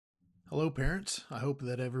Hello, parents. I hope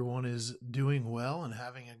that everyone is doing well and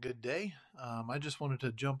having a good day. I just wanted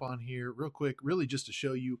to jump on here real quick, really just to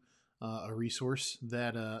show you a resource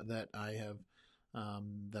that I have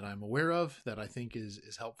that I'm aware of that I think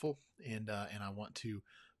is helpful, and I want to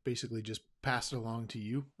basically just pass it along to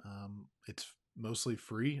you. It's mostly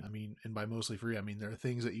free. I mean, and by mostly free, I mean there are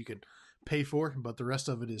things that you can pay for, but the rest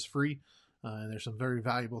of it is free. And there's some very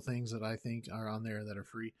valuable things that I think are on there that are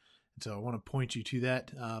free. And so I want to point you to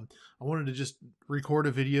that. I wanted to just record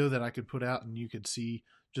a video that I could put out and you could see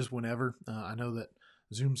just whenever. I know that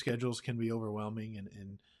Zoom schedules can be overwhelming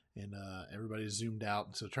and everybody's zoomed out,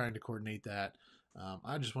 and so trying to coordinate that.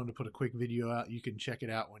 I just wanted to put a quick video out. You can check it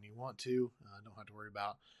out when you want to. Don't have to worry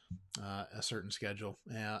about a certain schedule.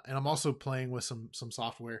 And I'm also playing with some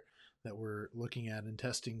software that we're looking at and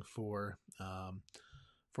testing for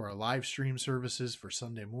our live stream services for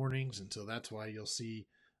Sunday mornings, and so that's why you'll see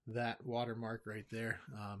that watermark right there.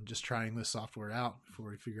 Just trying this software out before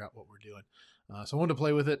we figure out what we're doing. So I wanted to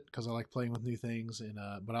play with it because I like playing with new things, and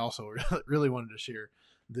but I also really wanted to share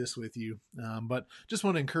this with you. But just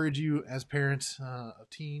want to encourage you as parents of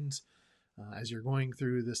teens as you're going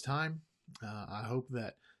through this time. I hope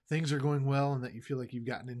that things are going well and that you feel like you've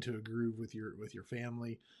gotten into a groove with your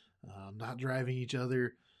family, not driving each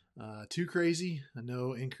other too crazy. I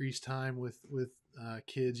know increased time with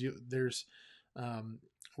kids. Um,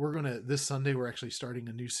 we're gonna this Sunday. We're actually starting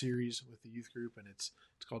a new series with the youth group, and it's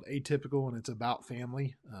called Atypical, and it's about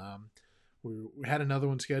family. We had another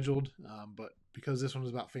one scheduled, but because this one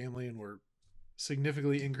was about family, and we're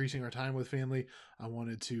significantly increasing our time with family, I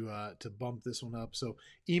wanted to bump this one up. So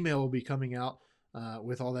email will be coming out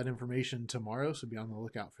with all that information tomorrow. So be on the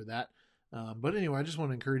lookout for that. But anyway, I just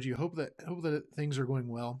want to encourage you. Hope that things are going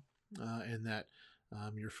well, and that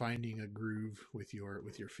you're finding a groove with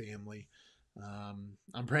your family.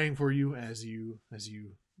 I'm praying for you as you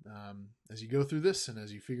go through this and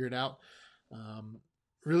as you figure it out. Um,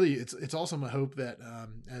 Really, it's also my hope that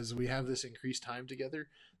as we have this increased time together,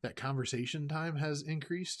 that conversation time has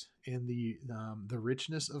increased and the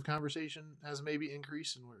richness of conversation has maybe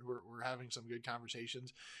increased, and we're having some good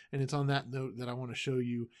conversations. And it's on that note that I want to show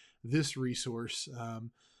you this resource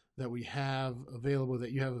that we have available,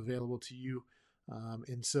 that you have available to you.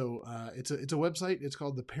 And so it's a website. It's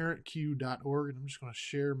called theparentq.org, and I'm just going to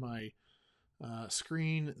share my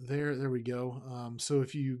screen there. There we go. So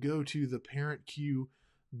if you go to theparentq.org,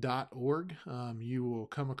 you will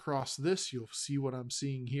come across this. You'll see what I'm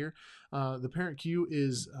seeing here. The Parent Q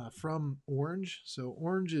is from Orange. So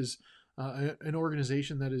Orange is an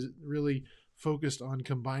organization that is really focused on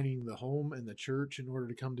combining the home and the church in order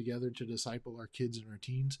to come together to disciple our kids and our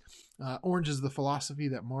teens. Orange is the philosophy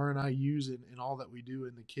that Mara and I use in all that we do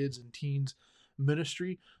in the kids and teens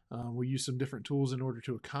ministry. We use some different tools in order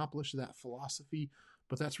to accomplish that philosophy,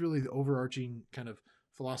 but that's really the overarching kind of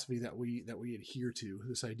philosophy that we adhere to.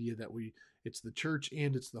 This idea that it's the church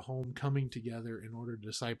and it's the home coming together in order to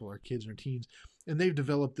disciple our kids and our teens. And they've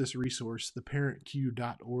developed this resource,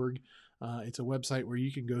 theparentq.org. It's a website where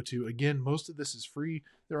you can go to. Again, most of this is free.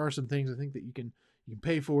 There are some things I think that you can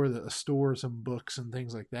pay for, a store, some books and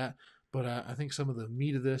things like that. But I think some of the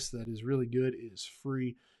meat of this that is really good is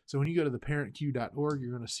free. So when you go to theparentq.org,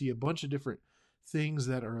 you're going to see a bunch of different things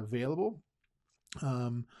that are available.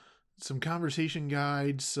 Some conversation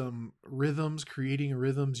guides, some rhythms, creating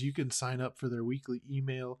rhythms. You can sign up for their weekly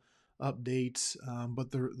email updates.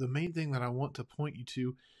 But the main thing that I want to point you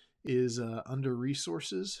to is under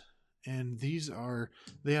resources. And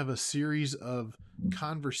they have a series of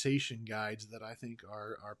conversation guides that I think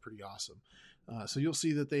are pretty awesome. So you'll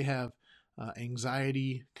see that they have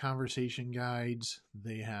anxiety conversation guides,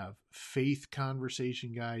 they have faith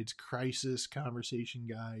conversation guides, crisis conversation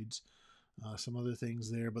guides, some other things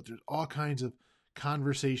there, but there's all kinds of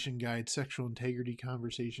conversation guides, sexual integrity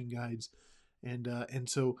conversation guides, and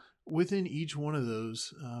so within each one of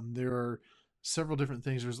those, there are several different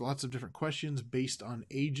things. There's lots of different questions based on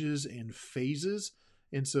ages and phases.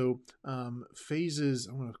 And so phases,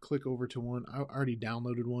 I'm going to click over to one. I already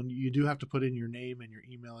downloaded one. You do have to put in your name and your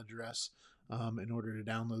email address in order to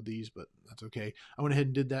download these, but that's okay. I went ahead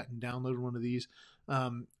and did that and downloaded one of these.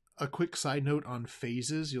 A quick side note on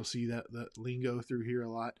phases, you'll see that lingo through here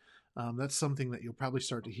a lot. That's something that you'll probably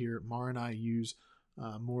start to hear Mara and I use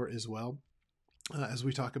more as well. As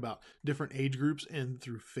we talk about different age groups and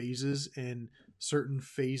through phases, and certain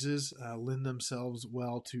phases lend themselves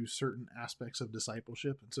well to certain aspects of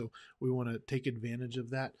discipleship, and so we want to take advantage of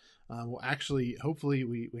that. Well, actually, hopefully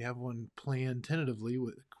we have one planned tentatively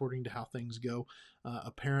according to how things go,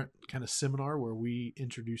 a parent kind of seminar where we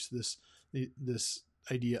introduce this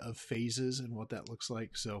idea of phases and what that looks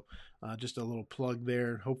like. So just a little plug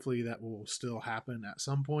there. Hopefully that will still happen at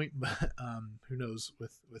some point, but who knows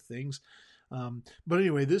with things. But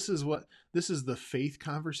anyway, this is the faith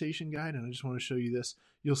conversation guide, and I just want to show you this.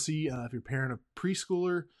 You'll see if you're parent of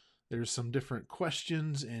preschooler, there's some different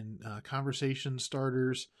questions and conversation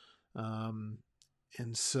starters.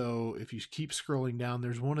 And so if you keep scrolling down,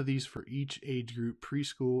 there's one of these for each age group: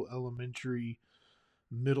 preschool, elementary,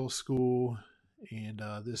 middle school, and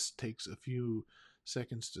this takes a few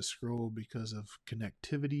seconds to scroll because of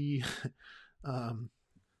connectivity.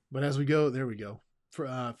 But as we go, there we go.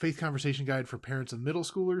 For faith conversation guide for parents of middle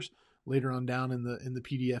schoolers. Later on down in the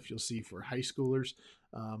PDF, you'll see for high schoolers,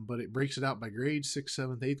 but it breaks it out by grades: 6th,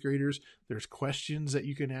 7th, 8th graders. There's questions that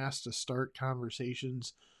you can ask to start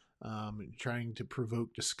conversations, trying to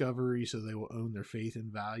provoke discovery so they will own their faith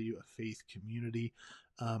and value a faith community.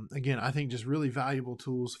 Again, I think just really valuable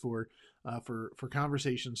tools for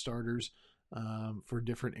conversation starters for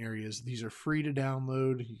different areas. These are free to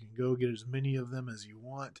download. You can go get as many of them as you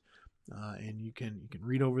want, and you can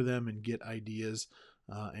read over them and get ideas.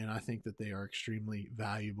 And I think that they are extremely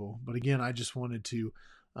valuable. But again, I just wanted to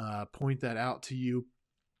point that out to you.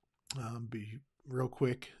 Be real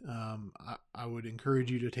quick. I would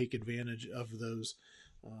encourage you to take advantage of those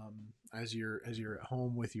as you're at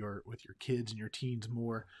home with your kids and your teens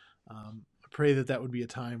more. I pray that would be a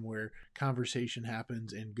time where conversation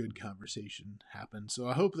happens and good conversation happens. So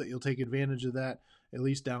I hope that you'll take advantage of that. At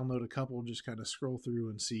least download a couple, just kind of scroll through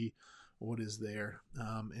and see what is there.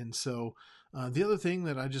 And so the other thing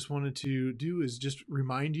that I just wanted to do is just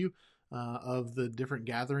remind you of the different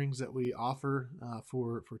gatherings that we offer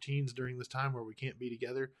for teens during this time where we can't be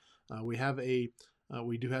together. We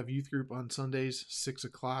do have youth group on Sundays, 6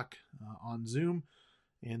 o'clock on Zoom.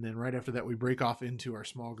 And then right after that, we break off into our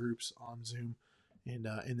small groups on Zoom. And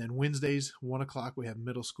then Wednesdays, 1 o'clock, we have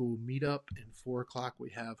middle school meetup, and 4 o'clock,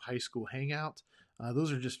 we have high school hangout.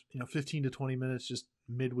 Those are just 15 to 20 minutes, just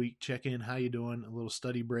midweek check-in, how you doing, a little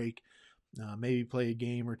study break, maybe play a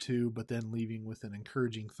game or two, but then leaving with an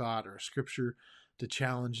encouraging thought or a scripture to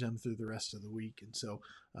challenge them through the rest of the week. And so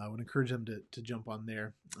I would encourage them to jump on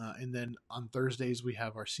there. And then on Thursdays, we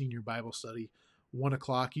have our senior Bible study, 1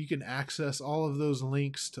 o'clock. You can access all of those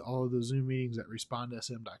links to all of those Zoom meetings at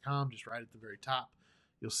respondsm.com. Just right at the very top,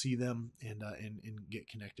 you'll see them and get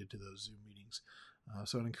connected to those Zoom meetings.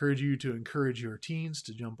 So I'd encourage you to encourage your teens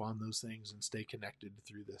to jump on those things and stay connected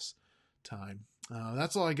through this time.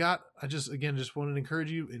 That's all I got. I just wanted to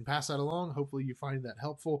encourage you and pass that along. Hopefully you find that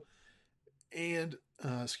helpful. And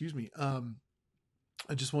I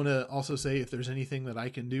just want to also say, if there's anything that I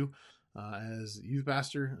can do as youth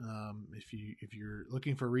pastor, if you're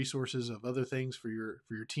looking for resources of other things for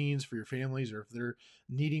your teens, for your families, or if they're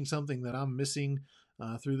needing something that I'm missing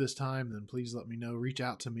through this time, then please let me know. Reach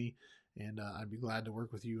out to me, and I'd be glad to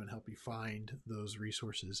work with you and help you find those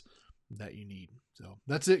resources that you need. So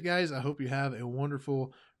that's it, guys. I hope you have a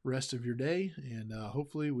wonderful rest of your day, and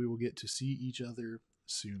hopefully we will get to see each other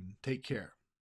soon. Take care.